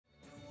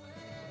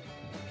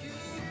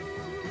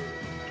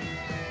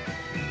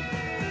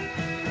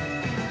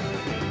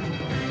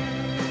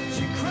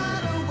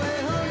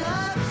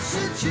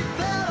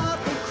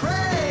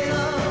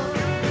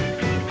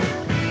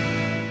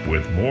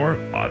more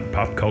on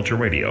Pop Culture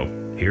Radio.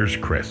 Here's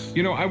Chris.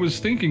 You know, I was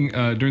thinking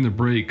during the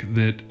break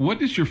that what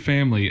does your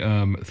family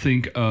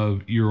think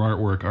of your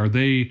artwork? Are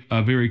they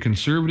very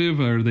conservative?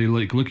 Are they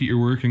like look at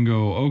your work and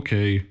go,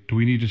 okay, do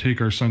we need to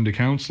take our son to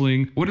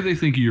counseling? What do they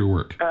think of your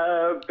work?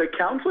 The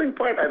counseling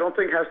part, I don't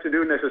think has to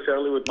do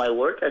necessarily with my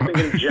work. I think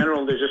in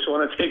general, they just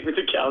want to take me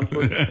to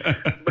counseling.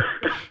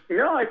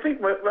 No, I think,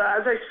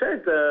 as I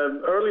said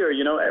earlier,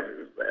 you know,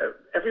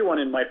 everyone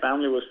in my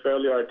family was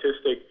fairly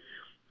artistic.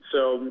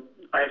 So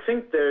I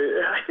think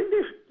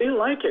they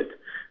like it.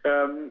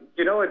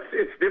 You know,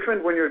 it's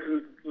different when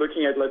you're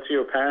looking at, let's say,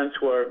 your parents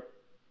who are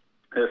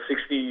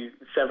 60,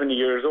 70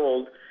 years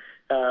old.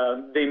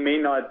 They may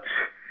not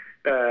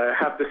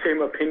have the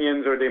same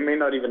opinions, or they may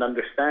not even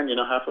understand, you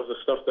know, half of the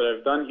stuff that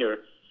I've done here.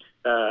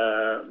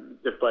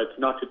 But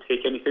not to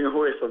take anything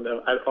away from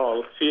them at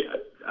all. See,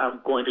 I'm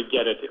going to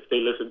get it if they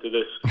listen to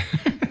this.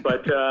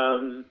 But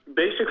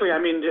basically, I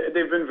mean,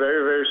 they've been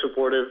very, very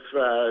supportive,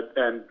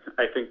 and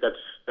I think that's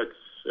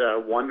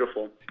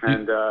wonderful.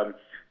 And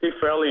they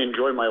fairly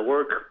enjoy my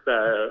work.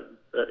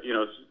 You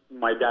know,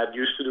 my dad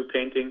used to do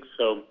painting,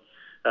 so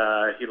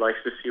he likes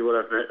to see what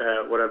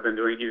I've been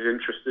doing. He's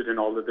interested in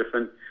all the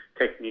different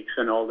techniques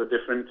and all the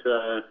different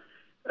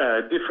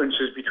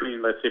differences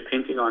between, let's say,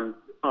 painting on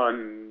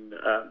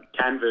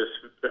canvas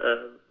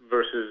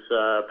versus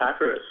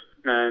papyrus.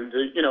 And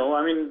you know,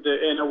 I mean,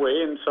 in a way,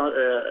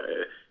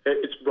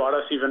 it's brought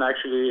us even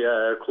actually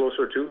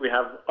closer to. We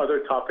have other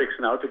topics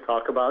now to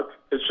talk about.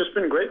 It's just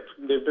been great.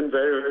 They've been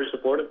very, very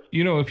supportive.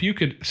 You know, if you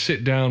could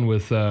sit down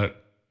with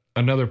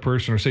another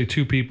person, or say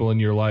two people in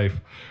your life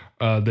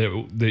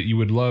that you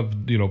would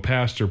love, you know,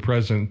 past or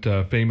present,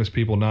 famous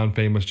people,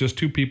 non-famous, just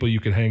two people you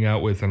could hang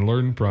out with and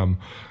learn from,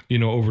 you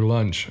know, over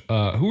lunch.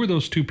 Who are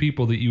those two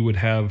people that you would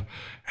have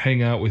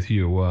hang out with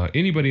you?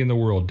 Anybody in the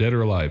world, dead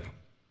or alive?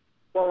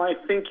 Well, I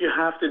think you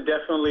have to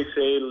definitely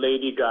say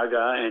Lady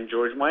Gaga and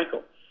George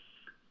Michael.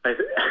 I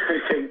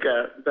think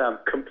I'm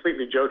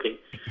completely joking.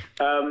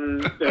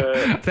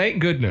 Thank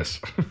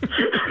goodness.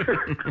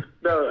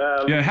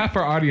 No, yeah, half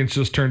our audience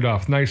just turned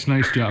off. Nice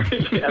job.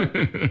 Yeah.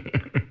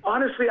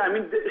 Honestly, I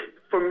mean,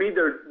 for me,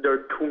 there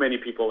are too many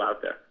people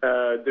out there.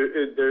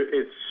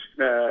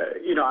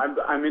 You know,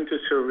 I'm into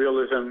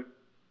surrealism.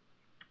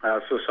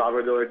 So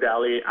Salvador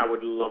Dali, I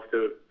would love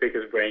to pick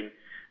his brain.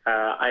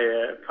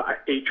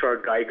 H.R.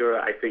 Geiger,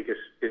 I think,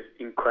 is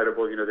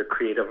incredible. You know, the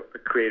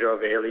creator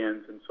of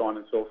Aliens and so on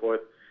and so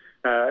forth.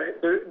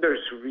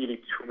 There's really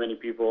too many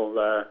people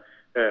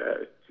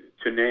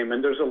to name,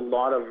 and there's a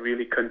lot of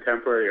really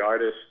contemporary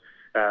artists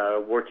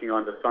working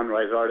on the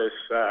Sunrise Artists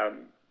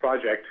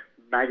Project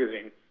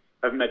magazine.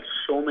 I've met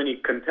so many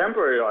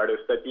contemporary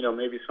artists that, you know,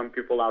 maybe some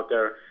people out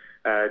there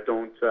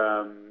don't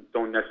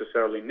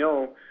necessarily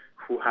know,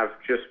 who have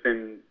just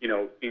been, you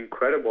know,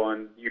 incredible.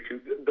 And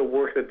the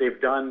work that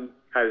they've done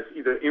has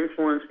either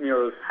influenced me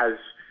or has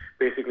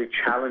basically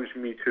challenged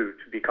me to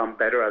become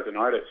better as an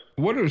artist.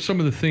 What are some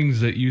of the things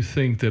that you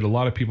think that a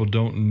lot of people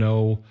don't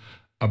know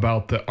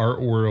about the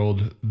art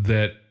world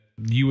that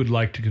you would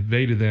like to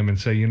convey to them and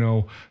say, you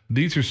know,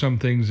 these are some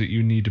things that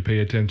you need to pay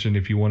attention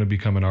if you want to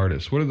become an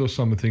artist? What are those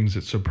some of the things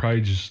that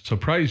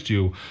surprised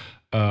you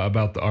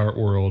about the art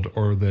world,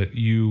 or that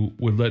you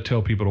would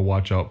tell people to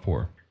watch out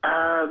for?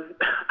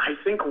 I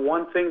think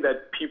one thing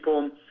that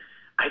people,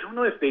 I don't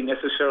know if they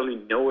necessarily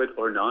know it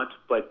or not,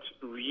 but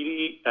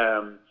really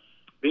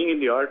being in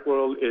the art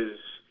world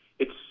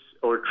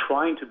or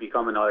trying to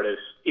become an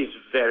artist is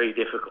very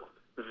difficult.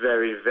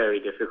 Very, very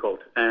difficult.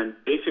 And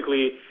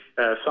basically,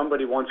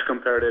 somebody once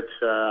compared it,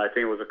 I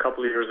think it was a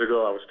couple of years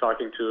ago, I was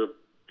talking to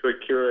a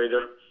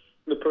curator.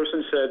 The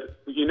person said,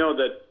 you know,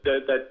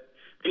 that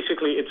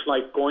basically it's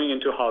like going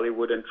into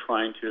Hollywood and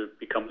trying to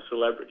become a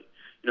celebrity.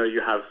 You know,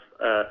 you have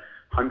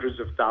hundreds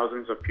of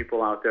thousands of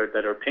people out there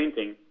that are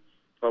painting.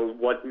 Well,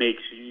 what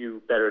makes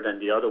you better than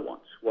the other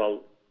ones?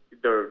 Well,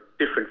 there are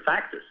different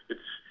factors.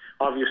 It's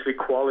obviously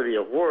quality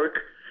of work,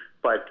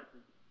 but,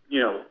 you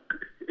know,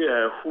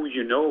 who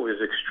you know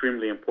is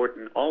extremely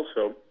important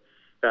also.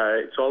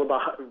 It's all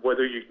about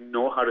whether you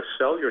know how to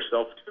sell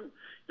yourself too.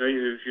 You know,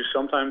 you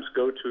sometimes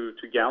go to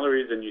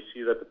galleries and you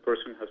see that the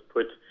person has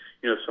put,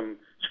 you know,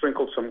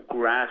 sprinkled some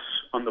grass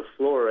on the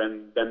floor,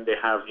 and then they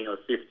have, you know,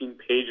 15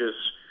 pages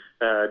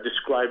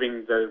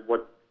describing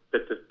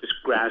this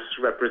grass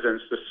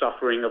represents the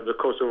suffering of the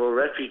Kosovo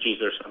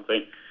refugees or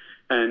something.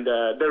 And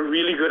they're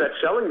really good at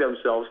selling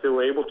themselves. They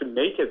were able to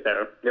make it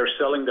there. They're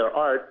selling their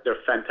art.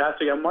 They're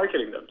fantastic at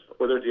marketing themselves.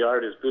 Whether the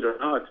art is good or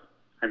not,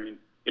 I mean,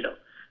 you know,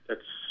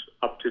 that's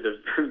up to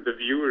the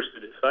viewers to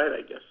decide,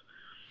 I guess.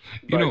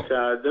 But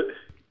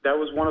that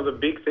was one of the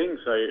big things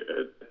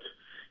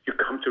you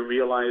come to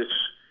realize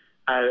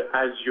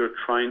as you're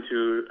trying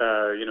to,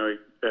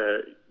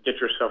 get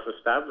yourself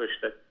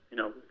established, that, you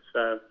know,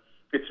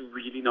 it's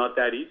really not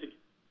that easy.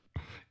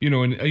 You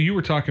know, and you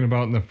were talking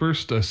about in the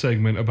first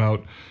segment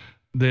about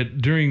that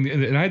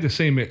and I had the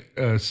same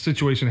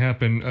situation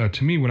happen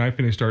to me when I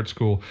finished art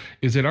school,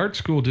 is that art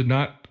school did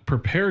not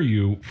prepare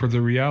you for the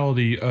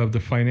reality of the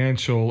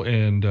financial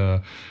and,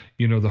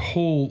 the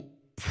whole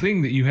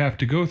thing that you have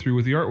to go through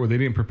with the art where they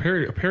didn't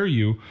prepare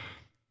you.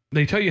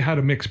 They tell you how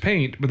to mix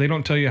paint, but they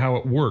don't tell you how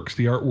it works.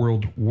 The art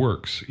world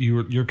works.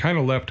 You're kind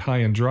of left high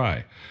and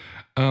dry.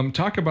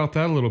 Talk about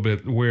that a little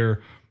bit,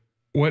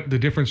 what the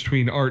difference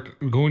between art,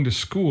 going to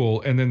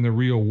school, and then the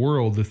real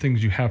world, the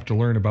things you have to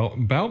learn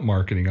about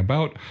marketing,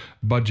 about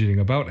budgeting,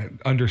 about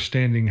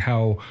understanding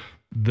how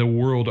the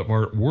world of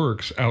art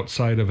works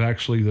outside of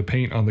actually the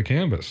paint on the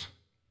canvas.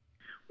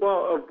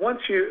 Well,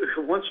 once you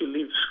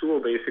leave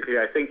school, basically,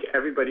 I think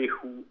everybody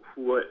who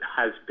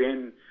has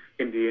been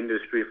in the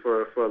industry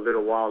for a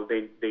little while,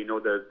 they know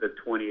the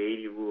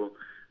 20-80 rule,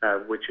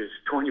 which is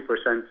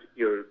 20%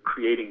 you're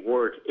creating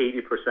work,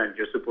 80%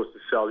 you're supposed to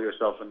sell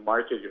yourself and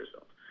market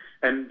yourself.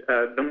 And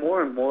the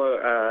more and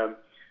more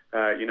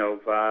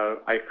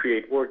I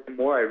create work, the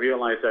more I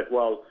realize that,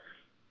 well,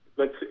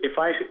 if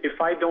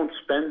I don't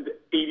spend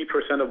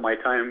 80% of my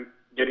time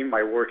getting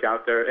my work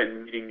out there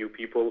and meeting new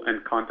people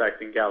and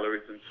contacting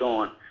galleries and so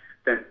on,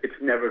 then it's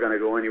never going to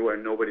go anywhere.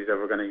 Nobody's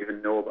ever going to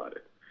even know about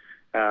it.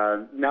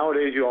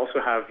 Nowadays, you also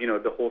have,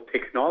 the whole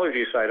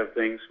technology side of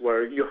things,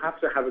 where you have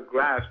to have a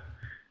grasp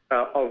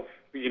of,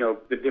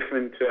 the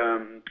different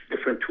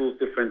tools,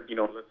 different,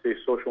 let's say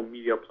social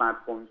media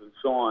platforms and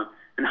so on,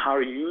 and how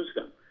to use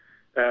them.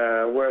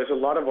 Whereas a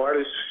lot of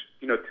artists,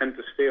 tend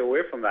to stay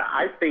away from that.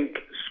 I think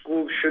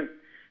schools should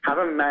have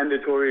a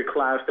mandatory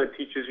class that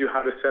teaches you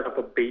how to set up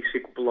a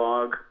basic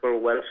blog or a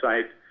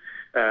website.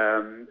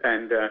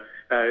 And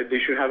they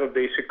should have a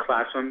basic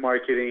class on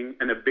marketing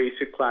and a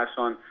basic class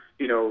on,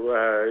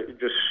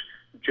 just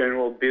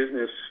general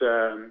business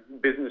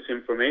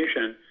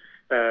information.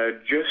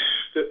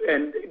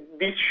 And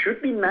these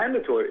should be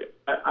mandatory.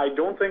 I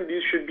don't think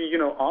these should be,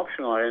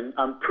 optional. And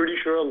I'm pretty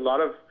sure a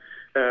lot of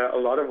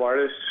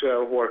artists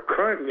who are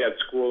currently at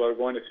school are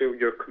going to say,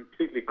 "You're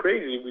completely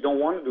crazy. We don't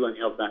want to do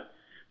any of that."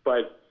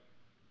 But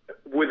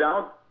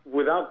without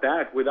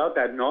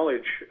that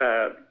knowledge,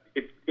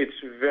 it's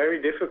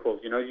very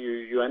difficult.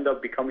 You end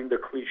up becoming the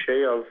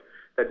cliche of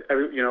that.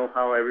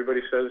 How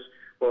everybody says,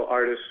 well,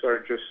 artists are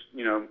just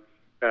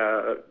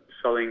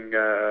selling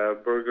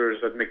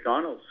burgers at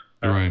McDonald's.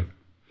 Right.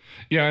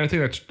 Yeah, I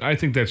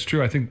think that's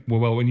true. I think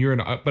when you're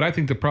but I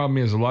think the problem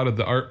is a lot of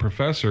the art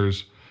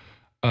professors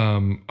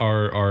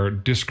are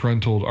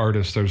disgruntled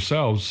artists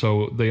themselves,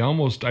 so they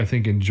almost, I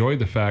think, enjoy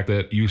the fact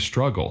that you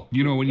struggle.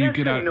 When you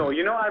get out. No,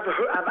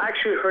 I've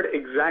actually heard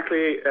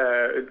exactly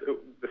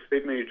the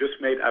statement you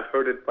just made. I've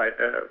heard it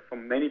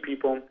from many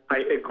people. I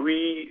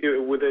agree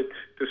with it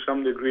to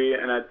some degree,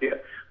 and at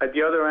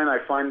the other end, I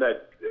find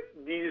that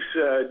these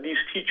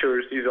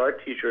teachers, these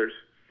art teachers,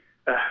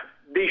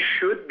 they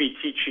should be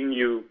teaching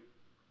you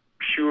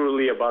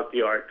purely about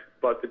the art,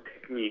 about the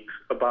techniques,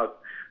 about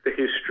the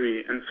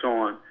history, and so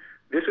on.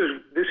 This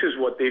is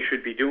what they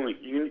should be doing.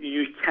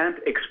 You can't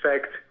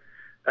expect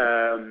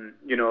an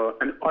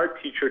art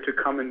teacher to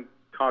come and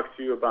talk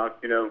to you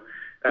about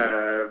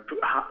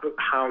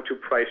how to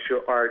price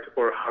your art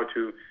or how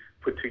to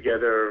put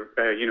together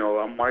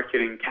a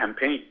marketing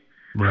campaign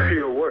for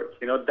your work.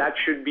 That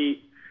should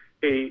be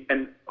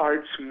an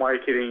arts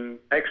marketing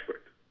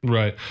expert.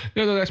 Right.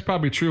 No, that's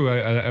probably true.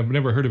 I've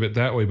never heard of it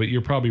that way, but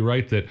you're probably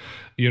right that,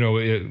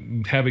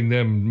 having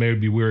them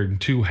maybe wearing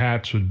two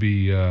hats would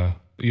be,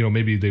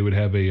 maybe they would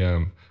have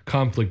a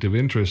conflict of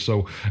interest.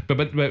 So,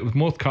 but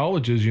most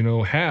colleges,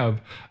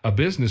 have a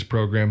business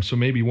program. So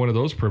maybe one of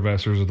those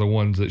professors are the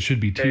ones that should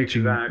be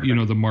teaching,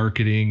 the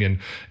marketing and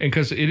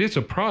because it is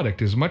a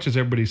product. As much as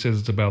everybody says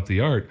it's about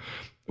the art,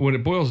 when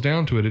it boils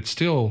down to it, it's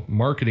still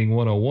marketing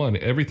 101.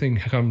 Everything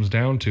comes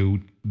down to,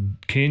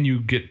 can you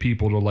get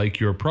people to like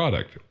your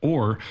product,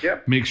 or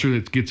make sure that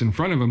it gets in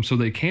front of them so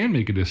they can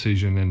make a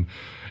decision. And,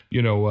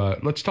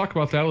 let's talk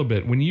about that a little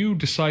bit. When you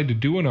decide to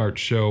do an art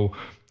show,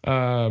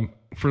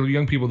 for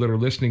young people that are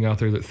listening out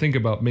there that think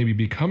about maybe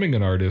becoming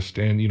an artist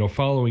and,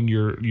 following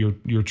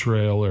your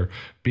trail or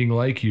being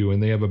like you,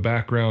 and they have a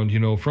background,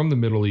 from the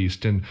Middle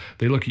East, and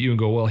they look at you and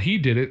go, well, he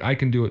did it, I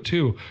can do it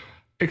too.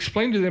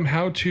 Explain to them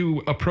how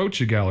to approach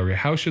a gallery.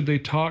 How should they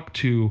talk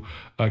to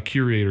a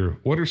curator?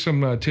 What are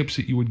some tips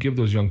that you would give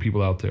those young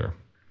people out there?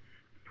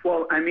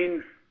 Well, I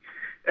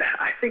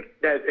think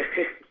that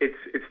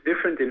it's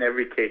different in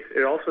every case.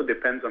 It also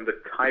depends on the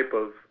type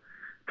of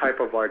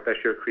art that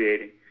you're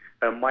creating.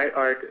 My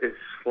art is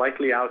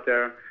slightly out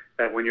there.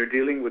 When you're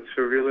dealing with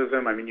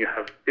surrealism, you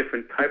have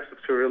different types of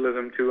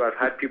surrealism too. I've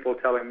had people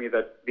telling me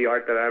that the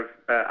art that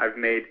I've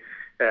made,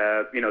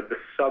 the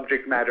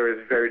subject matter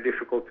is very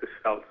difficult to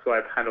sell. So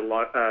I've had a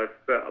lot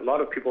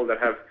of people that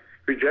have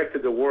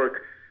rejected the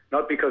work,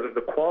 not because of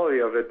the quality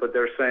of it, but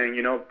they're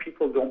saying,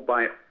 people don't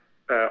buy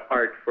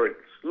art for its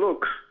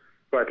looks,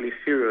 or at least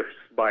serious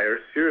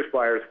buyers. Serious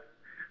buyers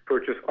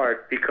purchase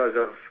art because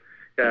of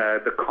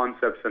the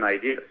concepts and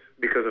ideas,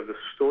 because of the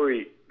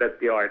story that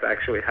the art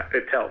actually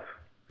it tells.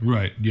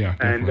 Right, yeah.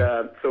 Definitely.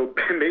 And so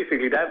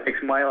basically that makes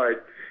my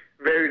art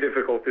very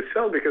difficult to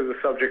sell because the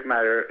subject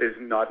matter is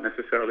not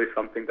necessarily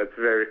something that's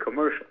very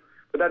commercial.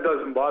 But that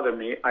doesn't bother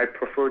me. I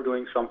prefer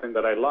doing something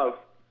that I love,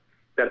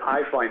 that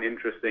I find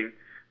interesting,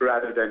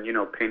 rather than,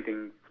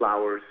 painting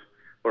flowers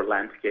or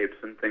landscapes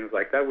and things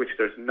like that, which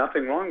there's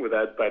nothing wrong with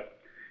that, but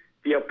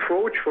the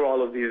approach for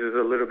all of these is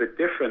a little bit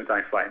different,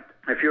 I find.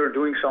 If you're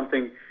doing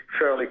something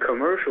fairly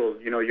commercial,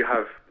 you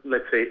have,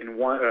 let's say, in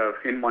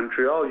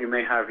Montreal, you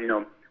may have,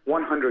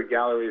 100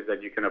 galleries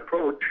that you can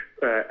approach,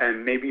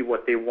 and maybe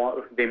what they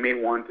may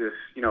want is,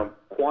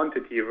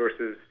 quantity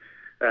versus,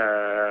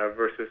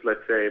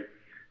 let's say,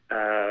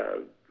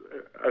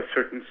 a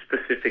certain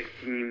specific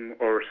theme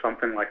or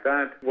something like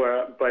that.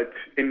 But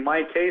in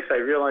my case, I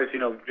realized,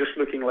 just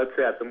looking, let's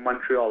say, at the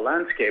Montreal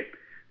landscape,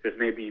 there's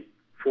maybe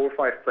 4 or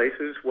 5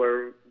 places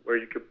where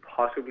you could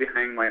possibly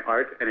hang my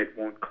art and it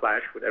won't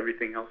clash with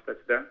everything else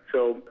that's there.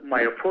 So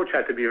my approach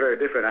had to be very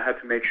different. I had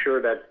to make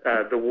sure that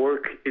the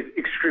work is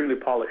extremely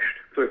polished.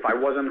 So if I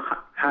wasn't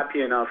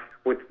happy enough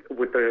with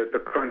the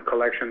current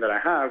collection that I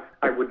have,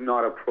 I would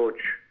not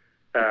approach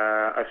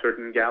a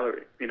certain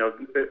gallery. You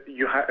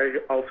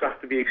also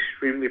have to be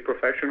extremely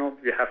professional.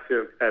 You have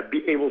to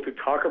be able to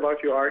talk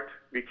about your art.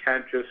 You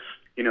can't just,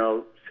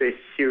 say,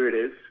 here it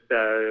is.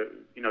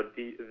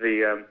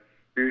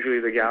 Usually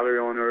the gallery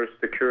owners,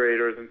 the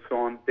curators, and so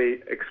on, they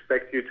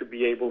expect you to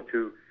be able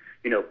to,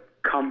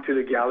 come to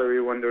the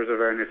gallery when there's a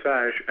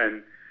vernissage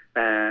and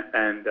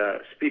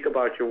speak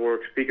about your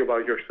work, speak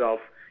about yourself,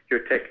 your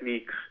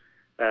techniques,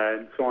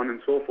 and so on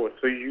and so forth.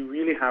 So you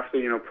really have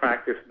to,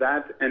 practice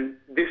that. And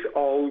this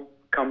all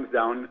comes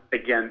down,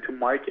 again, to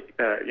market.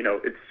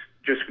 It's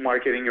just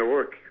marketing your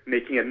work,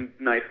 making a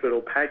nice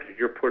little package.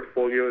 Your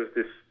portfolio is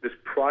this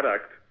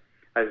product,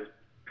 as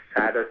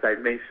sad as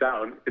that may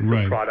sound. It's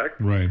a product.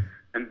 Right.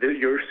 And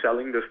you're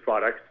selling this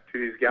product to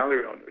these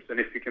gallery owners. And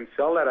if you can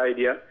sell that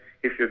idea,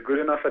 if you're good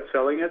enough at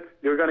selling it,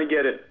 you're going to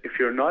get it. If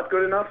you're not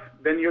good enough,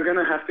 then you're going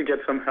to have to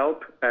get some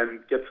help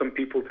and get some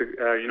people to,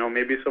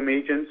 maybe some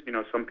agents.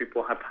 Some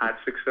people have had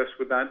success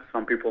with that.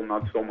 Some people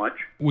not so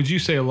much. Would you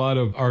say a lot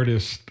of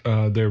artists,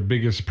 their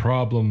biggest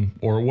problem,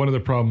 or one of the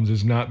problems,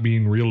 is not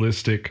being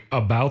realistic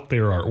about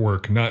their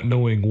artwork, not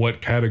knowing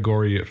what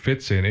category it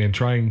fits in, and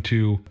trying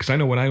to, because I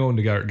know when I owned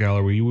a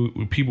gallery,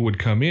 people would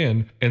come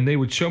in and they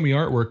would show me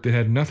artwork that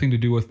had nothing to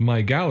do with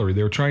my gallery.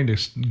 They were trying to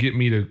get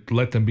me to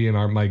let them be in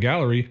my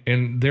gallery,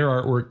 and their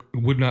artwork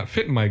would not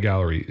fit in my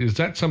gallery. Is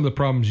that some of the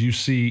problems you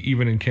see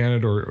even in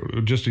Canada or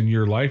just in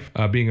your life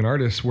being an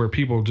artist, where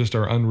people just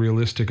are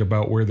unrealistic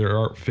about where their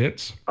art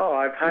fits? Oh,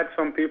 I've had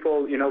some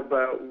people,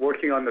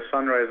 working on the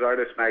Sunrise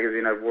Artist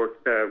magazine, I've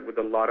worked with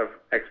a lot of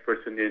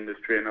experts in the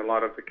industry and a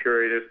lot of the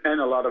curators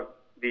and a lot of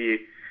the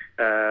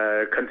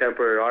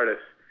contemporary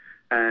artists.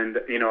 And,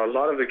 a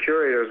lot of the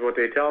curators, what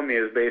they tell me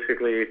is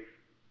basically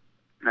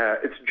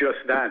it's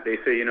just that. They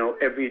say,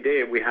 every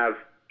day we have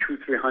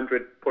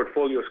 200-300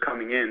 portfolios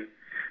coming in,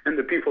 and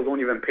the people don't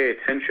even pay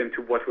attention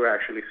to what we're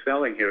actually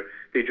selling here.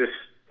 They just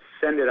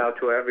send it out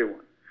to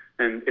everyone,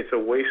 and it's a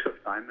waste of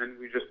time. And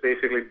we just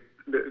basically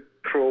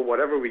throw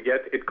whatever we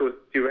get. It goes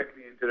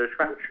directly into the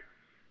trash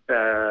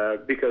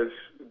because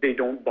they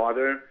don't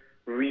bother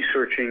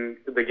researching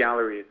the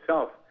gallery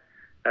itself.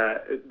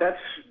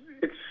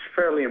 It's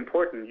fairly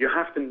important. You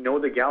have to know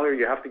the gallery.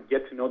 You have to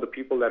get to know the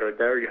people that are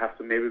there. You have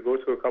to maybe go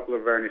to a couple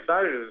of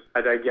vernissages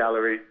at that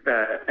gallery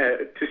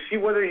to see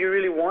whether you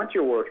really want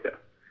your work there.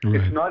 Right.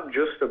 It's not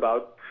just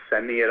about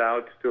sending it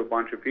out to a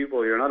bunch of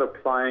people. You're not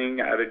applying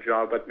at a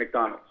job at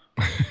McDonald's.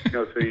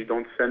 So you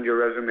don't send your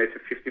resume to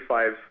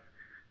 55,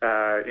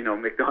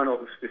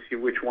 McDonald's to see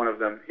which one of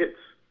them hits.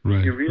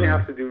 Right, you really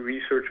have to do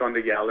research on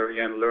the gallery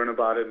and learn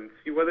about it and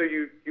see whether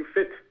you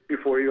fit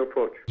before you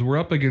approach. We're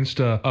up against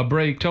a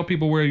break. Tell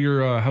people where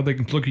how they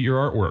can look at your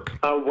artwork.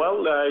 I'm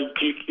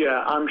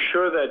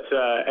sure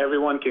that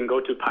everyone can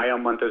go to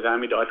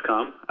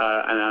payammontazami.com,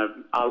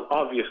 and I'll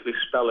obviously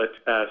spell it,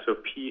 so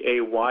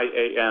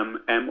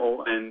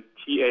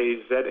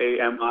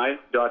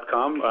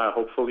PayamMontazami.com.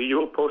 Hopefully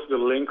you'll post the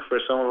link for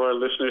some of our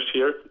listeners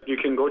here. You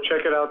can go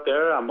check it out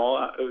there.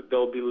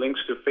 There'll be links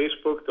to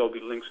Facebook, there'll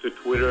be links to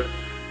Twitter,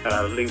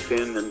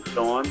 LinkedIn, and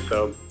so on.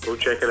 So go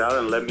check it out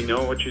and let me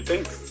know what you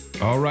think.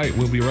 All right,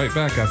 we'll be right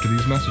back after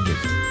these messages.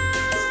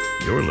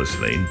 You're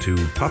listening to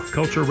Pop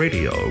Culture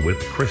Radio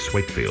with Chris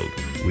Wakefield.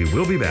 We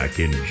will be back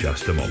in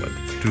just a moment.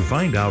 To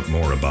find out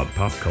more about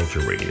Pop Culture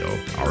Radio,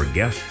 our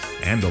guests,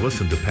 and to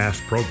listen to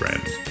past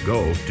programs,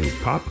 go to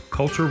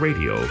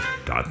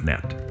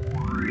popcultureradio.net.